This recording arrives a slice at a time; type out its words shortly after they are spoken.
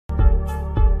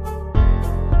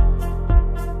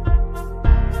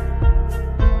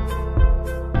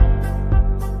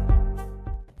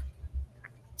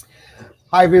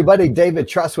Hi, everybody. David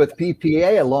Truss with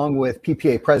PPA, along with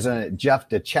PPA President Jeff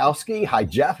Dachowski. Hi,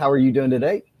 Jeff. How are you doing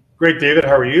today? Great, David.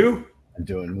 How are you? I'm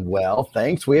doing well,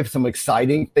 thanks. We have some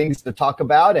exciting things to talk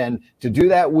about, and to do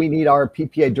that, we need our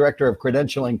PPA Director of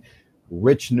Credentialing,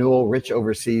 Rich Newell. Rich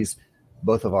oversees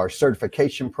both of our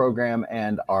certification program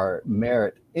and our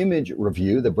Merit Image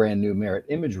Review, the brand new Merit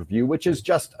Image Review, which is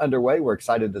just underway. We're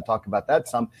excited to talk about that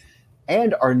some.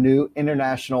 And our new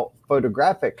International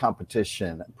Photographic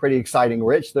Competition. Pretty exciting,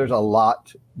 Rich. There's a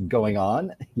lot going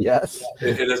on. Yes.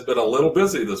 It has been a little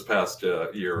busy this past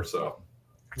year or so.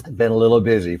 Been a little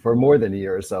busy for more than a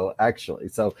year or so, actually.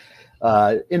 So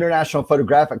International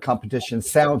Photographic Competition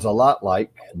sounds a lot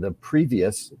like the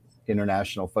previous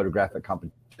International Photographic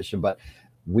Competition, but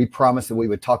we promised that we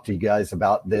would talk to you guys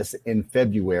about this in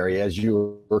February. As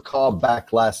you recall,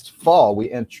 back last fall, we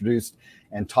introduced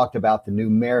and talked about the new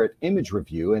Merit Image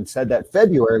Review and said that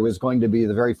February was going to be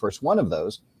the very first one of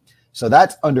those. So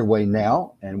that's underway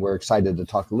now, and we're excited to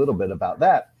talk a little bit about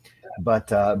that. But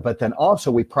then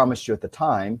also we promised you at the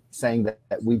time, saying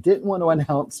that we didn't want to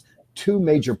announce two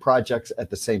major projects at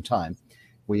the same time.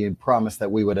 We had promised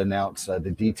that we would announce the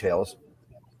details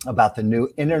about the new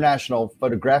International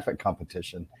Photographic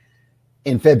Competition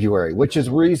in February, which is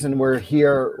the reason we're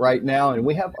here right now, and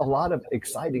we have a lot of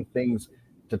exciting things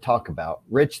to talk about.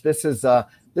 Rich, this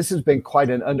has been quite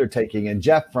an undertaking, and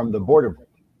Jeff, from the board of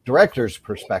directors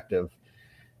perspective,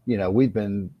 you know, we've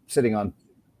been sitting on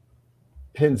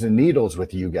pins and needles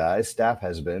with you guys. Staff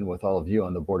has been with all of you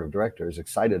on the board of directors,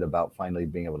 excited about finally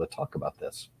being able to talk about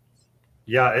this.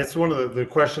 Yeah, it's one of the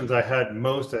questions I had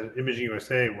most at Imaging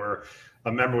USA, where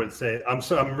a member would say,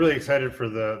 I'm really excited for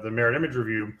the Merit Image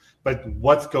Review, but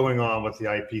what's going on with the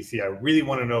IPC? I really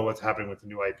want to know what's happening with the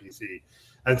new IPC.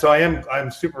 And so I'm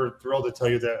super thrilled to tell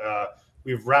you that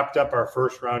we've wrapped up our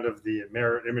first round of the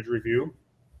Merit Image Review.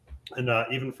 And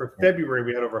even for February,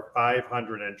 we had over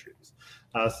 500 entries.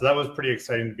 So that was pretty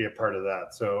exciting to be a part of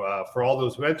that. So for all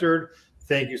those who entered,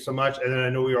 thank you so much. And then I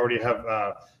know we already have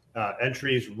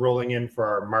entries rolling in for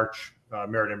our March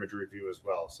Merit Image Review as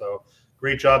well. So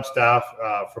great job, staff,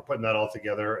 for putting that all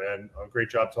together. And a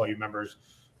great job to all you members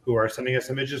who are sending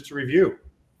us images to review.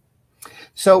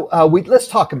 So let's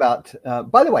talk about,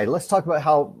 by the way, let's talk about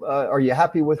how, are you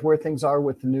happy with where things are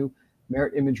with the new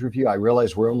Merit Image Review? I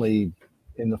realize we're only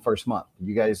in the first month.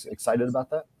 You guys excited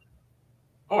about that?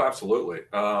 Oh, absolutely.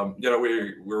 You know,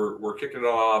 we're kicking it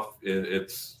off.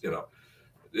 It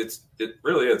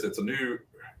really is. It's a new,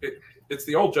 it's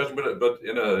the old judgment, but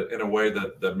in a way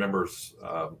that members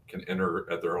can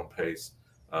enter at their own pace.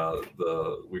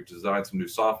 We've designed some new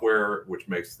software, which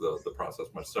makes the process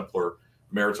much simpler.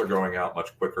 Merits are going out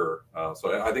much quicker.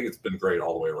 So I think it's been great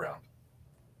all the way around.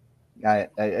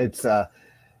 It's,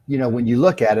 you know, when you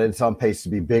look at it, it's on pace to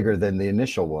be bigger than the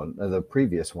initial one, the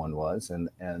previous one was.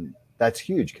 And that's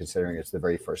huge considering it's the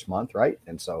very first month, right?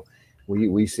 And so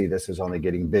we see this as only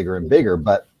getting bigger and bigger.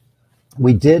 But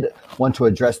we did want to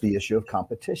address the issue of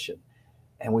competition.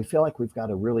 And we feel like we've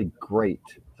got a really great,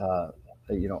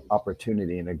 you know,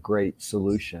 opportunity and a great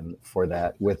solution for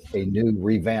that with a new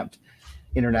revamped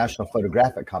International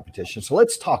Photographic Competition. So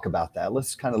let's talk about that.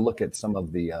 Let's kind of look at some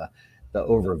of the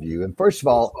overview. And first of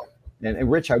all, and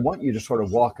Rich, I want you to sort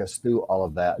of walk us through all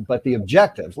of that. But the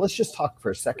objectives, let's just talk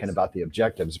for a second about the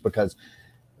objectives, because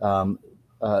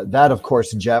that, of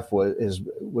course, Jeff,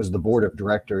 was the board of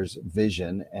directors'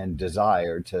 vision and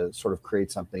desire to sort of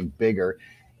create something bigger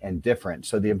and different.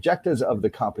 So the objectives of the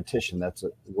competition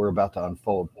we're about to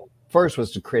unfold, first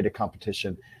was to create a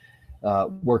competition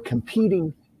where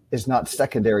competing is not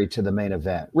secondary to the main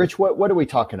event. Rich, what are we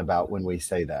talking about when we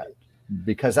say that?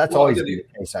 Because that's always been the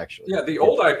case, actually. Yeah, the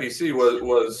old IPC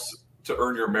was to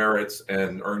earn your merits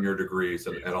and earn your degrees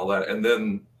and all that. And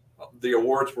then the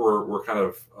awards were kind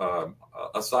of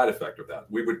a side effect of that.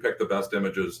 We would pick the best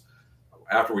images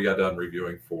after we got done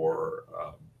reviewing for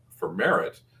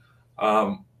merit.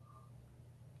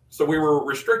 So we were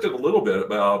restricted a little bit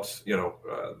about, you know,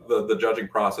 the judging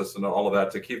process and all of that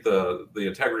to keep the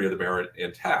integrity of the merit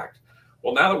intact.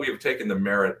 Well, now that we've taken the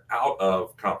merit out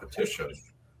of competition,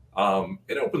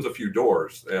 it opens a few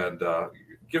doors and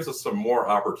gives us some more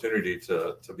opportunity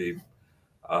to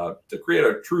create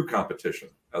a true competition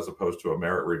as opposed to a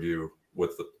merit review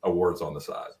with the awards on the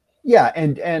side. Yeah,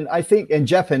 and I think, and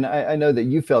Jeff, and I know that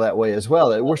you feel that way as well,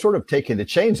 that we're sort of taking the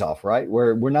chains off, right?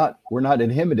 We're not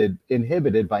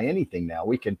inhibited by anything now.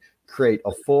 We can create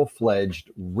a full-fledged,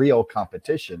 real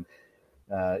competition,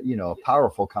 you know, a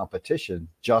powerful competition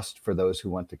just for those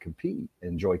who want to compete,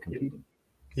 enjoy competing.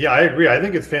 Yeah, I agree. I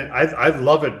think it's I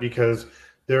love it because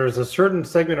there's a certain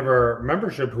segment of our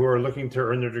membership who are looking to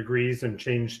earn their degrees and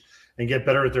and get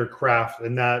better at their craft.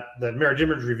 And that Merit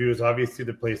Image Review is obviously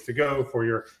the place to go for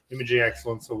your Imaging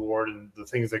Excellence Award and the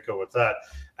things that go with that.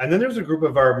 And then there's a group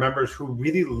of our members who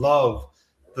really love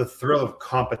the thrill of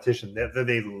competition, that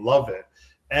they love it.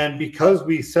 And because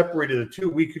we separated the two,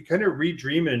 we could kind of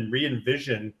redream and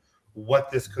re-envision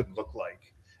what this could look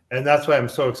like. And that's why I'm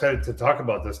so excited to talk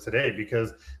about this today,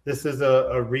 because this is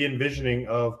a re-envisioning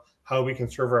of how we can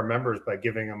serve our members by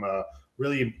giving them a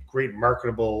really great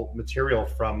marketable material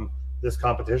from this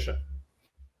competition.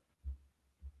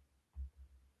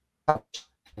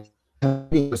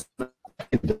 Which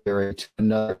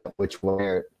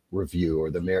merit review or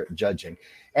the merit judging,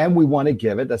 and we want to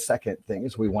give it, the second thing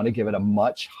is we want to give it a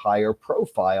much higher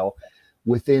profile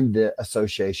within the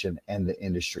association and the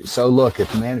industry. So look,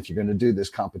 if you're going to do this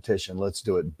competition, let's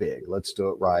do it big, let's do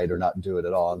it right, or not do it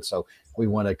at all. And so we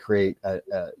want to create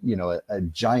a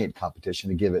giant competition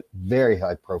to give it very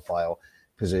high profile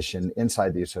position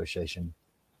inside the association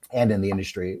and in the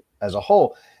industry as a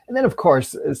whole. And then of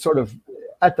course, it's sort of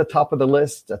at the top of the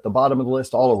list, at the bottom of the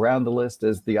list, all around the list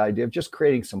is the idea of just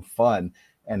creating some fun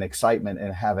and excitement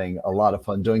and having a lot of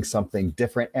fun doing something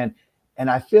different. And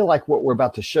I feel like what we're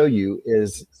about to show you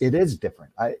is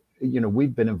different.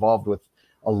 We've been involved with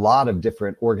a lot of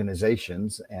different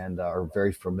organizations and are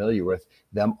very familiar with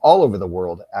them all over the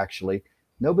world. Actually,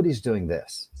 nobody's doing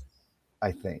this,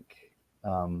 I think.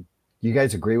 You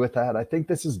guys agree with that? I think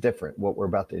this is different, what we're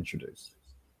about to introduce.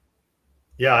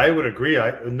 Yeah, I would agree.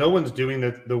 No one's doing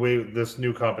it the way this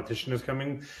new competition is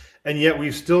coming, and yet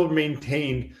we've still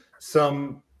maintained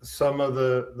some of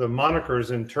the monikers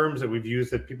and terms that we've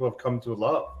used that people have come to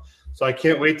love. So I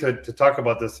can't wait to talk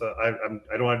about this. I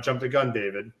don't want to jump the gun,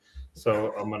 David.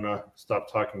 So I'm going to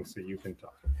stop talking so you can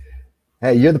talk.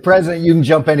 Hey, you're the president. You can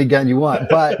jump any gun you want.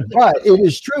 But it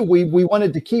is true. We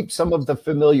wanted to keep some of the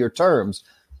familiar terms,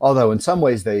 although in some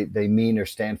ways they mean or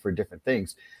stand for different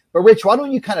things. But Rich, why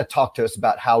don't you kind of talk to us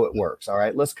about how it works? All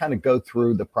right, let's kind of go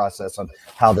through the process on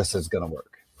how this is going to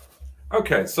work.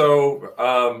 Okay, so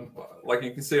like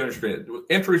you can see on your screen,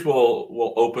 entries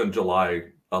will open July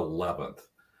 11th.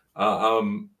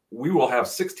 We will have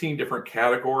 16 different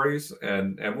categories,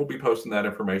 and we'll be posting that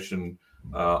information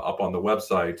up on the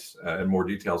website and more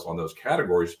details on those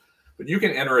categories. But you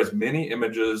can enter as many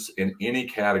images in any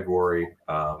category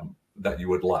that you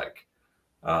would like.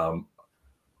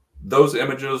 Those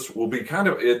images will be kind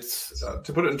of,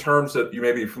 to put it in terms that you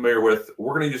may be familiar with,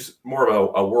 we're going to use more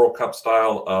of a World Cup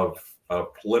style of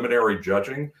preliminary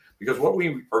judging, because what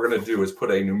we are going to do is put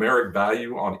a numeric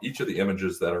value on each of the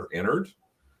images that are entered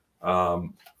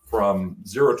from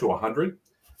 0 to 100.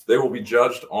 They will be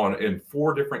judged in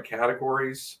 4 different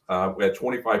categories at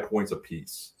 25 points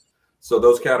apiece. So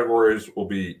those categories will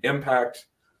be impact,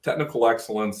 technical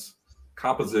excellence,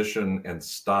 composition, and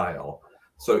style.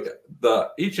 So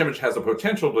each image has a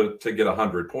potential to get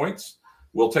 100 points.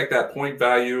 We'll take that point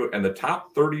value, and the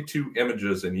top 32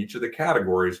 images in each of the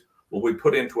categories will be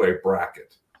put into a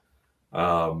bracket.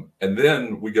 And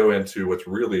then we go into what's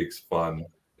really fun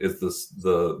is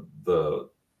the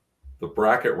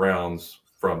bracket rounds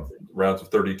from rounds of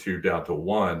 32 down to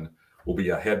 1 will be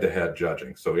a head-to-head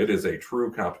judging. So it is a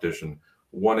true competition,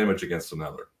 one image against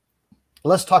another.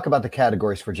 Let's talk about the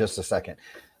categories for just a second.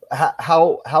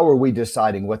 How are we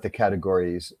deciding what the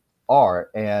categories are?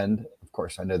 And of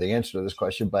course, I know the answer to this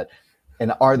question,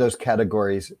 and are those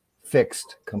categories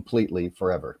fixed completely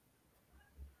forever?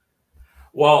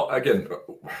 Well, again,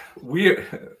 we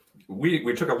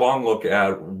took a long look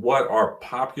at what are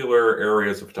popular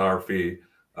areas of photography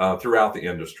throughout the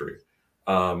industry.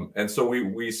 And so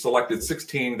we selected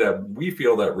 16 that we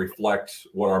feel that reflect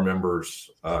what our members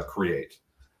create.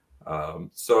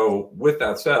 So with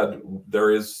that said,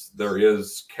 there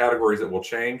is categories that will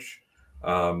change.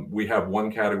 We have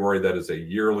one category that is a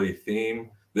yearly theme.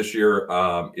 This year,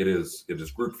 it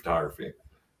is group photography.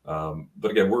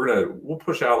 But again, we'll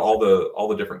push out all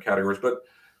the different categories. But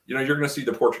you're going to see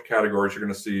the portrait categories. You're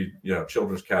going to see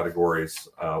children's categories,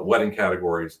 wedding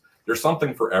categories. There's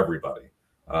something for everybody.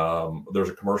 There's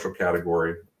a commercial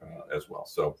category as well.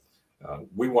 So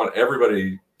we want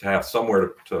everybody to have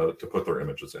somewhere to put their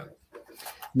images in.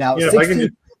 Now,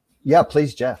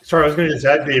 please, Jeff. Sorry, I was going to just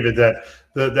add, David, that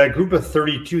that group of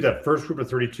 32, that first group of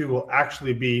 32 will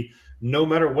actually be, no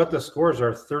matter what the scores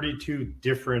are, 32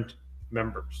 different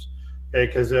members. Okay,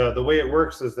 because the way it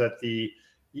works is that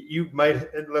you might,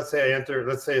 let's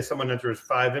say someone enters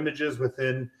 5 images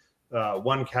within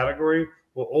one category.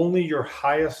 Well, only your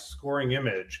highest scoring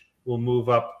image will move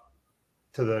up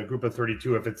to the group of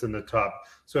 32 if it's in the top.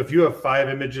 So if you have 5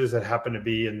 images that happen to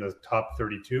be in the top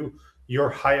 32, your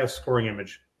highest scoring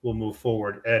image will move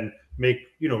forward and make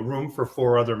room for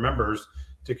 4 other members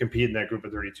to compete in that group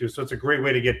of 32. So it's a great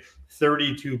way to get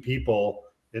 32 people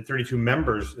and 32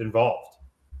 members involved.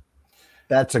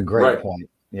 That's a great point.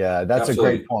 Yeah, that's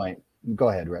Absolutely. a great point. Go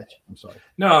ahead, Rich. I'm sorry.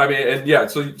 No, I mean, and yeah,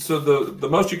 so the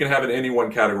most you can have in any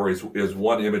one category is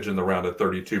one image in the round of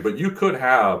 32, but you could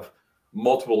have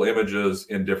multiple images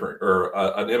in different, or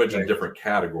an image in different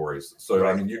categories. So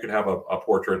I mean, you could have a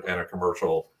portrait and a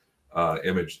commercial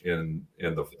image in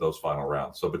those final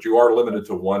rounds. So, but you are limited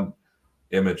to one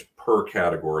image per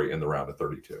category in the round of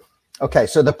 32. Okay,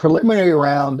 so the preliminary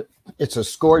round, it's a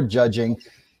scored judging,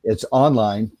 it's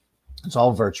online. It's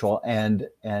all virtual, and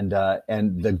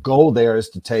the goal there is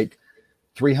to take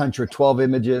 312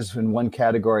 images in one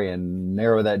category and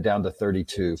narrow that down to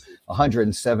 32.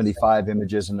 175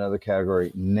 images in another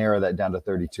category, narrow that down to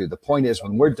 32. The point is,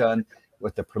 when we're done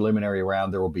with the preliminary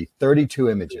round, there will be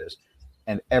 32 images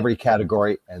in every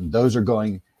category, and those are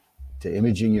going to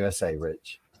Imaging USA,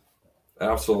 Rich.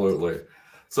 Absolutely.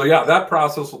 So yeah, that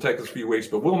process will take us a few weeks,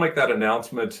 but we'll make that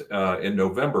announcement in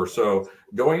November. So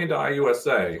going into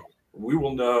IUSA, we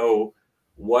will know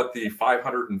what the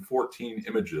 514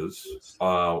 images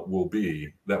will be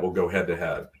that will go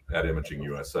head-to-head at Imaging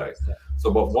USA.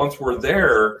 So, but once we're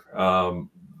there,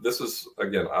 this is,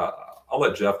 again, I'll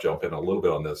let Jeff jump in a little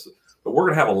bit on this, but we're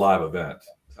going to have a live event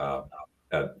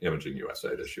at Imaging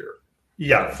USA this year.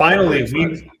 Yeah, finally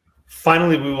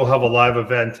we will have a live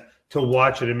event to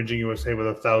watch at Imaging USA with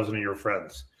 1,000 of your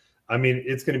friends. I mean,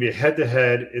 it's going to be a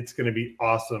head-to-head. It's going to be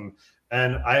awesome.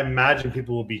 And I imagine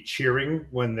people will be cheering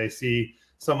when they see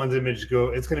someone's image go.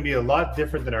 It's going to be a lot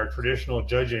different than our traditional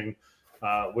judging,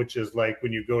 which is like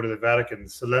when you go to the Vatican,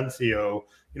 silencio,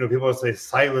 people will say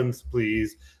silence,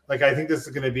 please. Like, I think this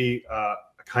is going to be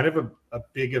kind of a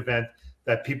big event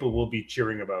that people will be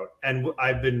cheering about. And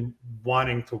I've been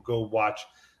wanting to go watch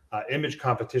image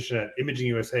competition at Imaging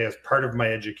USA as part of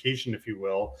my education, if you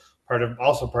will,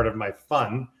 also part of my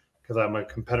fun, because I'm a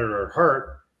competitor at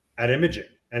heart, at imaging.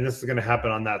 And this is going to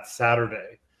happen on that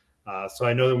Saturday. So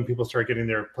I know that when people start getting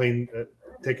their plane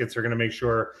tickets, they're going to make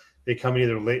sure they come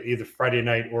either Friday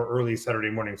night or early Saturday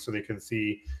morning so they can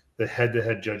see the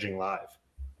head-to-head judging live.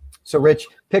 So, Rich,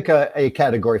 pick a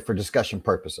category for discussion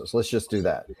purposes. Let's just do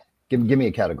that. Give me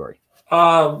a category.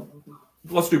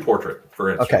 Let's do portrait,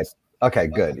 for instance. Okay,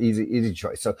 good. Easy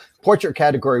choice. So, portrait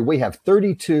category, we have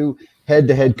 32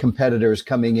 head-to-head competitors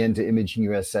coming into Imaging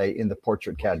USA in the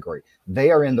portrait category.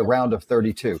 They are in the round of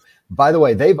 32. By the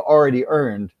way, they've already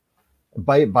earned,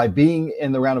 by being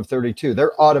in the round of 32,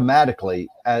 they're automatically,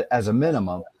 as a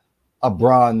minimum, a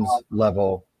bronze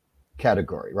level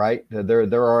category, right? They're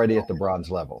already at the bronze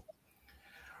level.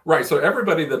 Right. So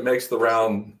everybody that makes the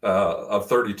round of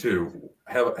 32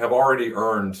 have already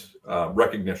earned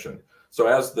recognition. So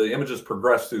as the images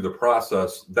progress through the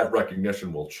process, that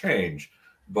recognition will change.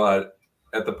 But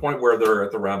at the point where they're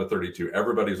at the round of 32,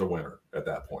 everybody's a winner at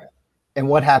that point. And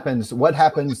what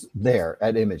happens there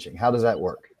at imaging? How does that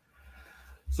work?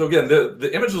 So again, the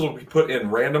images will be put in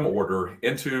random order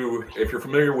into, if you're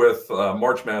familiar with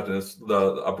March Madness,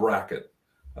 a bracket,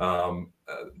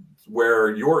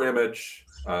 where your image,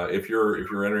 if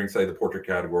you're entering, say, the portrait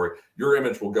category, your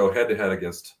image will go head-to-head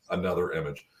against another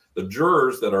image. The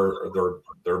jurors that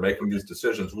are making these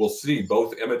decisions will see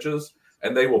both images,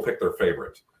 and they will pick their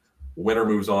favorite. Winner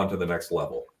moves on to the next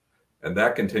level. And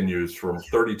that continues from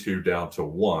 32 down to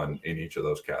 1 in each of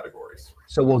those categories.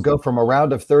 So we'll go from a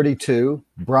round of 32,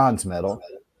 bronze medal,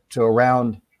 to a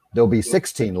round, there'll be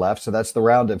 16 left. So that's the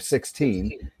round of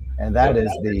 16. And that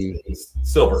is the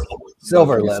silver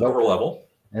level.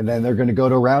 And then they're going to go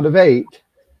to a round of 8.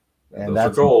 And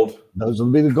that's gold. Those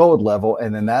will be the gold level.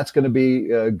 And then that's going to be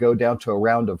go down to a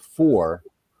round of 4.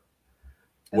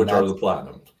 Which are the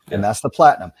platinum. And that's the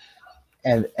platinum.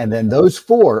 And then those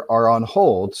 4 are on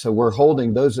hold. So we're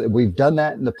holding those. We've done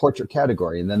that in the portrait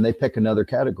category, and then they pick another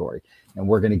category, and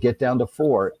we're going to get down to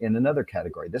 4 in another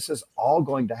category. This is all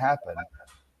going to happen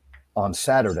on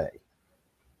Saturday.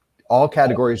 All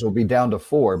categories will be down to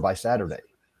 4 by Saturday.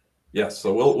 Yes.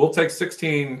 So we'll take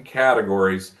 16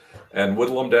 categories and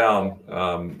whittle them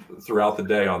down throughout the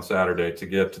day on Saturday to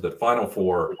get to the final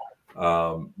 4,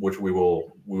 which we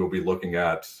will be looking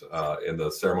at in the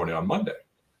ceremony on Monday.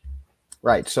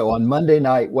 Right. So on Monday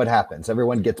night, what happens?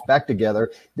 Everyone gets back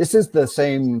together. This is the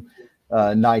same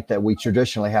night that we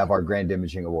traditionally have our Grand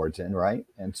Imaging Awards in, right?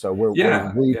 And so we're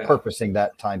repurposing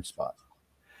that time spot.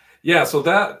 Yeah. So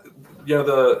that,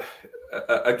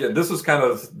 again, this is kind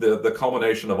of the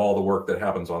culmination of all the work that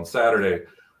happens on Saturday.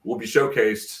 Will be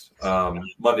showcased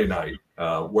Monday night,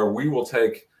 where we will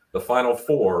take the final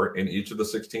 4 in each of the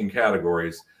 16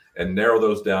 categories and narrow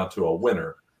those down to a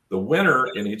winner. The winner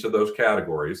in each of those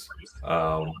categories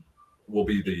will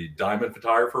be the Diamond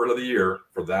Photographer of the Year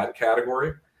for that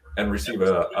category and receive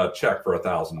a check for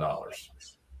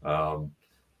 $1,000.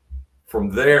 From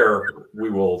there, we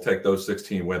will take those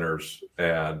 16 winners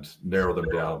and narrow them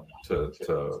down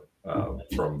to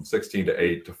from 16 to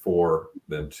 8 to 4,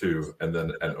 then 2, and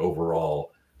then an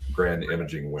overall grand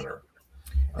imaging winner.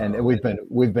 And we've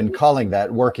been calling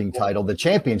that working title the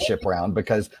championship round,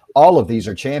 because all of these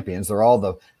are champions. They're all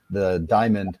the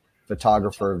Diamond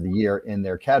Photographer of the Year in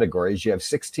their categories. You have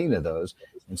 16 of those,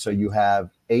 and so you have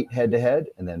 8 head-to-head,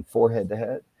 and then 4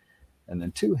 head-to-head, and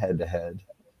then 2 head-to-head,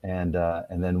 and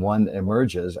then 1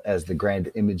 emerges as the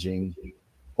Grand Imaging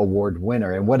Award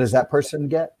winner. And what does that person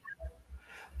get?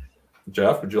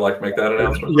 Jeff, would you like to make that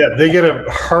announcement? Yeah, they get a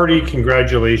hearty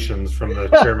congratulations from the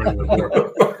chairman of the board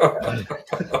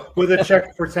with a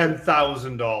check for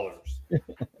 $10,000.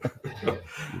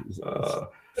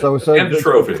 So and a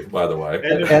trophy, by the way.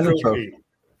 And a trophy.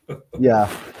 Yeah.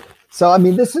 So, I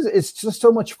mean, it's just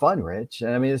so much fun, Rich.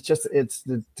 And I mean, it's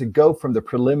to go from the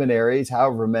preliminaries,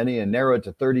 however many, and narrow it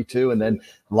to 32, and then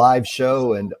live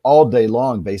show and all day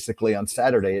long, basically on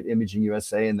Saturday at Imaging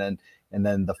USA, and then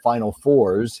the final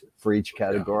 4s for each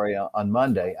category on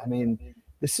Monday. I mean,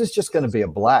 this is just going to be a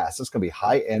blast. It's going to be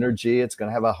high energy. It's going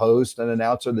to have a host, an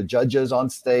announcer, the judges on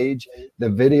stage, the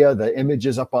video, the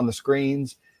images up on the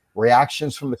screens,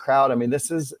 reactions from the crowd. I mean, it's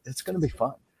going to be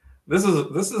fun. This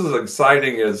is as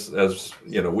exciting as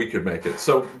you know we could make it.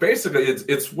 So basically,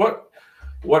 it's what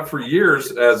for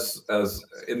years as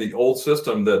in the old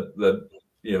system that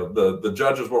you know the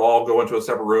judges would all go into a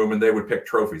separate room and they would pick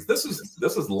trophies. This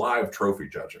is live trophy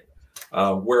judging,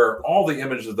 where all the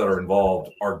images that are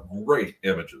involved are great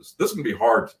images. This can be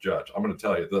hard to judge. I'm going to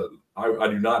tell you I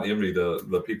do not envy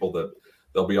the people that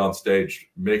they'll be on stage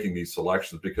making these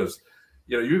selections, because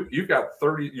you know you've got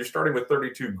 30. You're starting with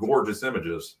 32 gorgeous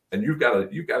images, and you've got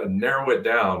to narrow it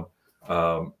down,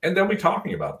 and then we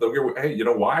talking about it. They'll go, hey, you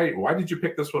know why did you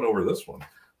pick this one over this one?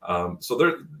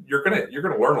 So you're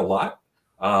gonna learn a lot.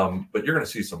 But you're going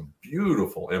to see some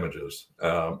beautiful images,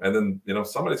 and then you know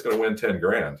somebody's going to win 10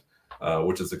 grand,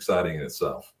 which is exciting in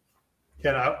itself.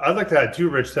 Yeah, I'd like to add too,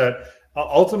 Rich, that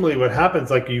ultimately what happens,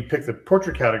 like you pick the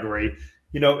portrait category,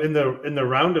 you know, in the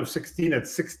round of 16,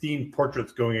 it's 16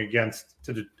 portraits going against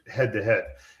to the head-to-head.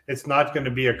 It's not going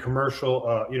to be a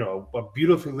commercial, you know, a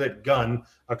beautifully lit gun,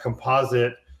 a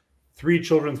composite, 3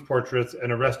 children's portraits,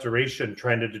 and a restoration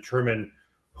trying to determine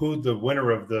who the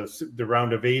winner of the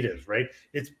round of 8 is, right?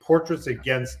 It's portraits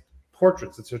against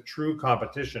portraits. It's a true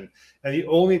competition. And the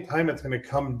only time it's going to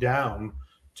come down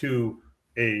to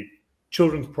a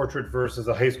children's portrait versus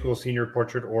a high school senior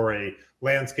portrait or a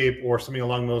landscape or something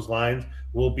along those lines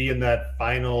will be in that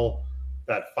final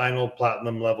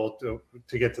platinum level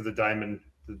to get to the diamond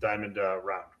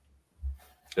round.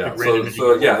 Yeah.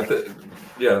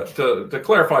 To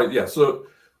clarify, yeah. So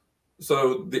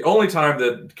the only time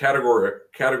that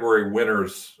category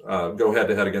winners go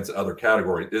head-to-head against other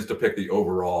categories is to pick the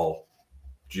overall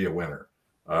GIA winner,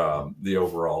 the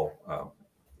overall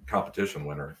competition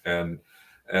winner. And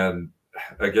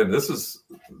again, this is,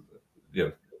 you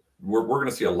know, we're going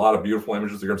to see a lot of beautiful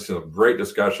images. They're going to see some great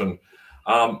discussion.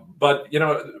 But you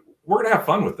know, we're going to have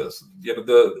fun with this. You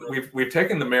know, we've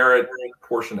taken the merit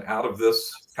portion out of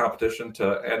this competition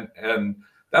and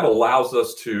that allows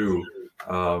us to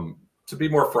be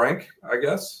more frank, I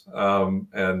guess,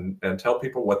 and tell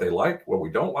people what they like, what we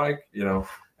don't like, you know,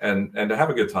 and to have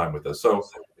a good time with this. So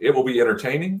it will be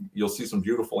entertaining. You'll see some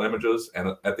beautiful images,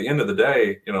 and at the end of the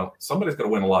day, you know, somebody's going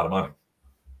to win a lot of money.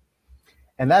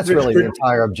 And that's really the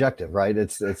entire objective, right?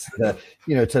 It's the,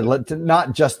 you know, to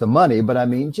not just the money, but I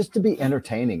mean, just to be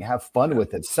entertaining, have fun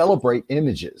with it, celebrate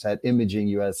images at Imaging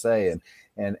USA,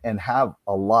 and have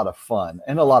a lot of fun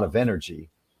and a lot of energy.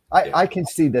 I can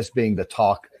see this being the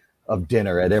talk of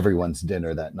dinner at everyone's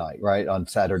dinner that night, right? On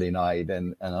Saturday night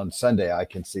and on Sunday, I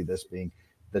can see this being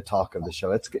the talk of the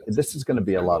show. This is going to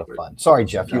be a lot of fun. Sorry,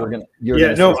 Jeff, you were going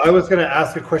to. I was going to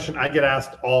ask a question I get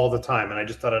asked all the time, and I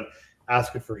just thought I'd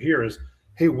ask it for here is,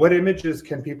 hey, what images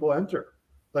can people enter?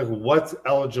 Like, what's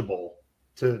eligible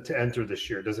to enter this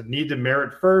year? Does it need to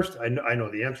merit first? I know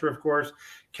the answer, of course.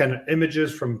 Can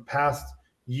images from past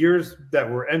years that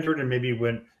were entered and maybe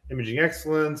win imaging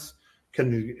excellence,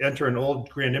 can you enter an old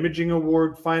Grand Imaging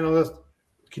Award finalist?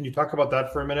 Can you talk about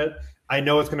that for a minute? I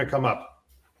know it's going to come up.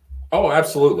 Oh,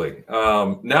 absolutely.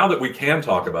 Now that we can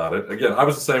talk about it, again, I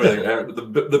was the same thing.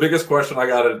 The biggest question I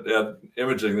got at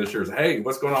Imaging this year is, hey,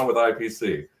 what's going on with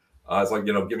IPC? It's like,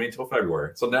 you know, give me until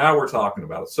February. So now we're talking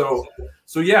about it. So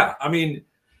yeah, I mean,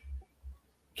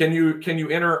 can you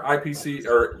enter IPC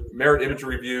or Merit Image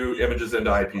Review images into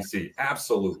IPC?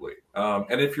 Absolutely.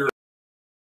 And if you're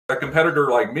a competitor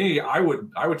like me, I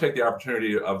would take the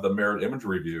opportunity of the merit image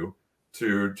review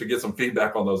to get some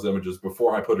feedback on those images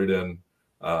before I put it in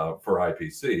for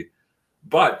IPC.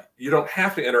 But you don't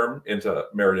have to enter them into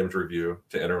merit image review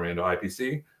to enter them into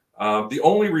IPC. The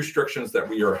only restrictions that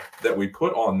we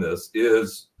put on this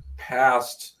is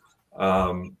past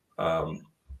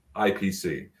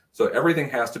IPC. So everything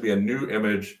has to be a new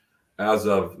image as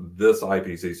of this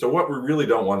IPC. So what we really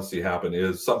don't want to see happen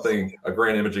is a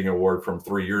grant imaging award from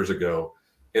 3 years ago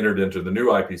entered into the new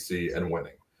IPC and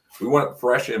winning. We want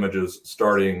fresh images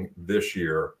starting this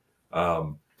year.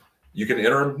 You can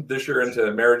enter them this year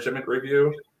into merit image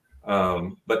review,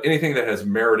 but anything that has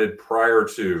merited prior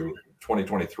to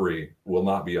 2023 will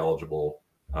not be eligible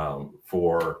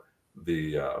for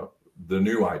the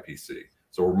new IPC.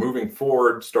 So we're moving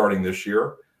forward starting this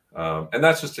year. And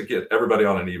that's just to get everybody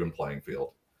on an even playing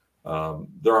field.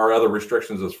 There are other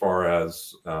restrictions as far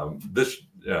as this.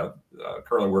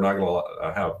 Currently, we're not going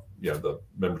to have the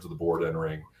members of the board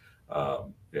entering,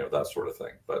 that sort of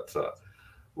thing. But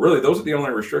really, those are the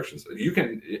only restrictions. You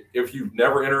can, if you've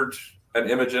never entered an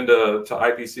image into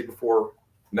IPC before,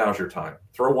 now's your time.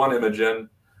 Throw one image in,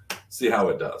 see how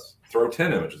it does. Throw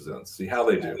 10 images in, see how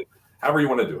they do. However you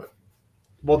want to do it.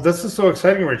 Well, this is so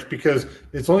exciting, Rich, because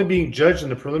it's only being judged in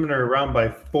the preliminary round by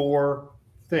 4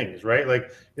 things, right?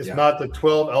 Like it's not the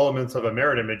 12 elements of a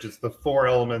merit image, it's the 4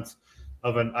 elements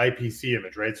of an IPC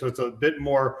image, right? So it's a bit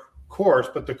more coarse,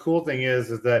 but the cool thing is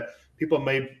that people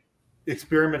may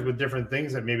experiment with different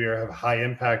things that maybe have high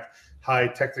impact, high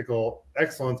technical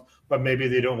excellence, but maybe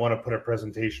they don't want to put a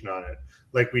presentation on it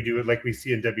like we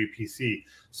see in WPC.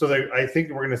 So I think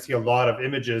we're going to see a lot of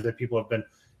images that people have been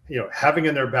having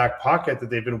in their back pocket that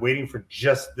they've been waiting for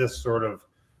just this sort of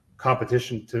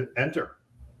competition to enter.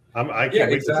 I can't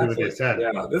wait to see what they said.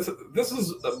 Yeah, this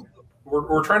is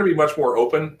we're trying to be much more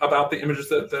open about the images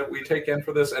that we take in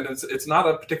for this, and it's not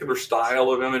a particular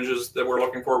style of images that we're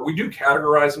looking for. We do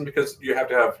categorize them because you have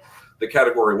to have the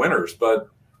category winners, but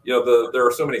there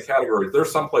are so many categories.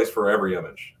 There's some place for every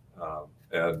image,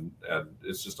 and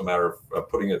it's just a matter of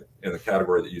putting it in the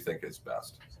category that you think is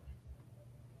best.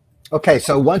 Okay,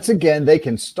 so once again, they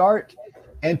can start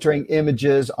entering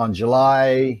images on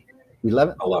July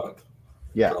 11th? 11th.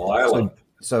 Yeah. July 11th.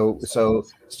 So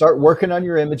start working on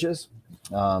your images,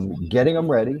 getting them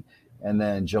ready, and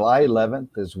then July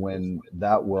 11th is when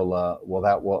that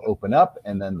will open up,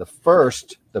 and then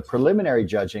the preliminary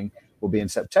judging will be in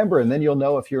September, and then you'll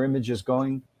know if your image is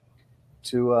going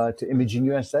to Imaging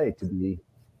USA to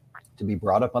be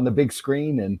brought up on the big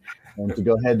screen and to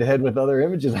go head to head with other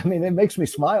images. I mean, it makes me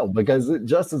smile because it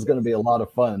just is going to be a lot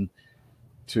of fun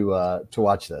to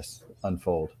watch this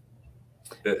unfold.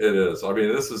 It is. I mean,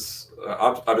 this is.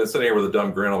 I've been sitting here with a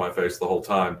dumb grin on my face the whole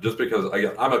time, just because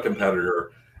I'm a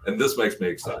competitor, and this makes me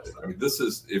excited. I mean, this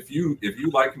is if you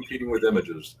like competing with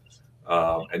images,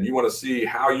 and you want to see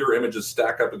how your images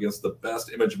stack up against the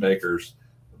best image makers,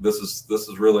 this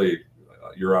is really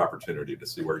your opportunity to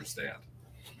see where you stand.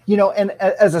 And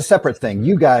as a separate thing,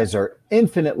 you guys are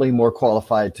infinitely more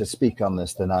qualified to speak on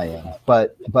this than I am.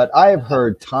 But I have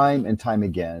heard time and time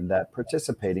again that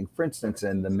participating, for instance,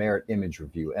 in the Merit Image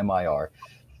Review, MIR,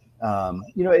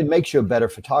 it makes you a better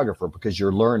photographer because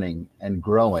you're learning and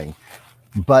growing.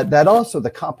 But that also the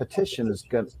competition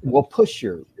will push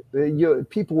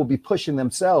people will be pushing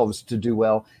themselves to do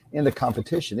well in the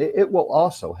competition. It will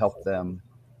also help them,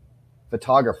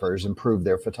 photographers, improve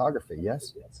their photography.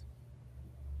 Yes.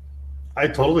 I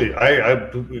agree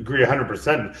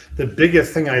 100%. The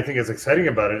biggest thing I think is exciting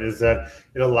about it is that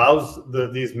it allows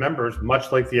these members,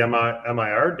 much like the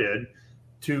MIR did,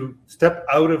 to step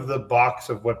out of the box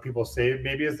of what people say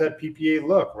maybe is that PPA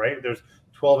look, right? There's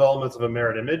 12 elements of a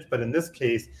merit image, but in this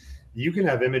case, you can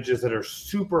have images that are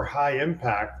super high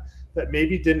impact that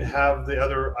maybe didn't have the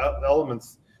other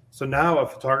elements. So now a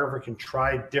photographer can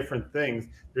try different things.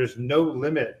 There's no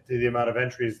limit to the amount of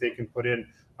entries they can put in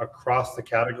across the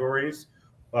categories,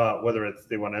 whether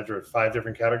they want to enter 5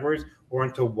 different categories or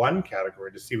into one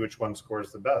category to see which one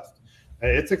scores the best.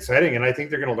 It's exciting, and I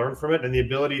think they're going to learn from it. And the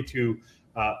ability to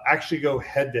actually go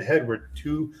head to head, where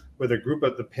a group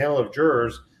of the panel of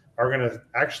jurors are going to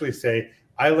actually say,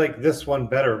 I like this one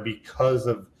better because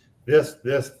of this,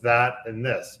 that, and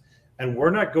this. And we're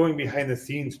not going behind the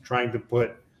scenes trying to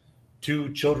put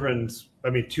two things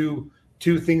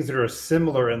that are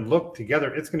similar and look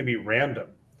together. It's going to be random.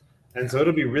 And so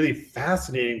it'll be really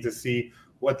fascinating to see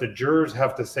what the jurors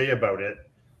have to say about it,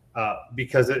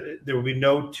 because there will be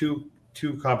no two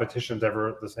competitions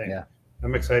ever the same. Yeah.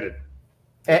 I'm excited.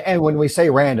 And when we say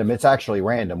random, it's actually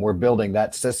random. We're building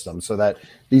that system so that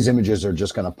these images are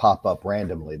just going to pop up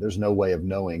randomly. There's no way of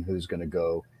knowing who's going to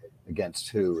go against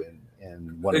who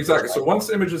in one. Exactly. So once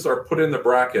images are put in the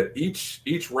bracket,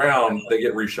 each round they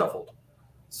get reshuffled.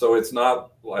 So it's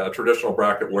not a traditional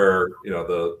bracket where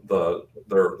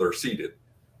they're seeded.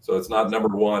 So it's not number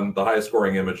one, the highest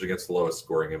scoring image against the lowest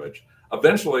scoring image.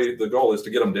 Eventually, the goal is to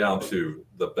get them down to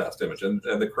the best image, and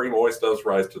the cream always does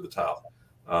rise to the top.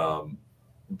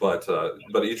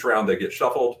 But each round they get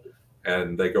shuffled,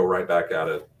 and they go right back at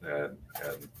it, and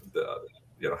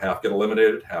half get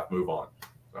eliminated, half move on.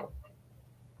 So.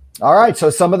 All right. So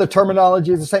some of the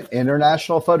terminology is the same.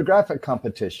 International Photographic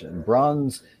Competition,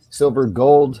 bronze, silver,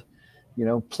 gold,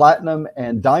 platinum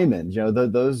and diamond.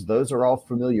 Those are all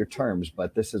familiar terms,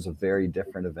 but this is a very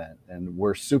different event, and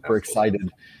we're super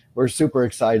excited. We're super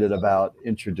excited about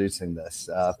introducing this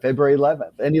February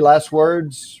 11th. Any last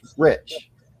words,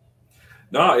 Rich?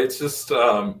 No, it's just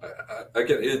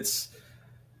again, it's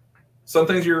some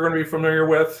things you're going to be familiar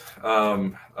with.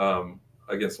 Again,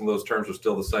 some of those terms are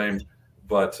still the same,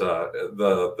 but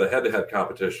the head-to-head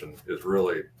competition is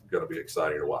really going to be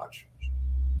exciting to watch.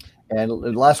 And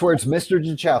last words, Mr.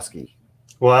 Jachowski.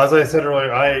 Well, as I said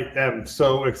earlier, I am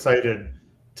so excited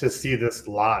to see this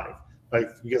live,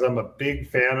 because I'm a big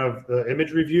fan of the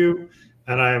image review,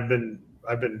 and I've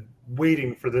been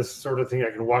waiting for this sort of thing.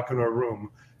 I can walk into a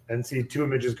room and see two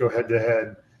images go head to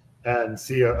head and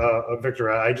see a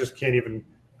victor. I just can't even.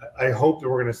 I hope that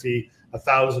we're going to see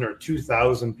 1,000 or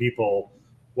 2,000 people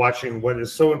watching what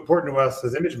is so important to us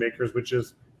as image makers, which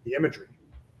is the imagery.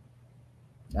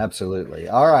 Absolutely.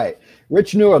 All right.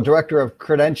 Rich Newell, Director of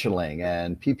Credentialing,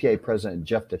 and PPA President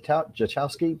Jeff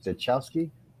Jachowski.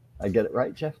 I get it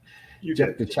right, Jeff?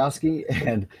 Jeff Jachowski,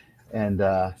 and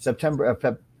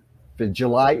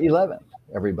July 11th,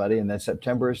 everybody. And then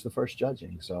September is the first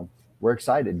judging. So we're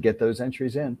excited. Get those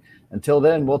entries in. Until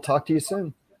then, we'll talk to you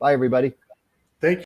soon. Bye, everybody.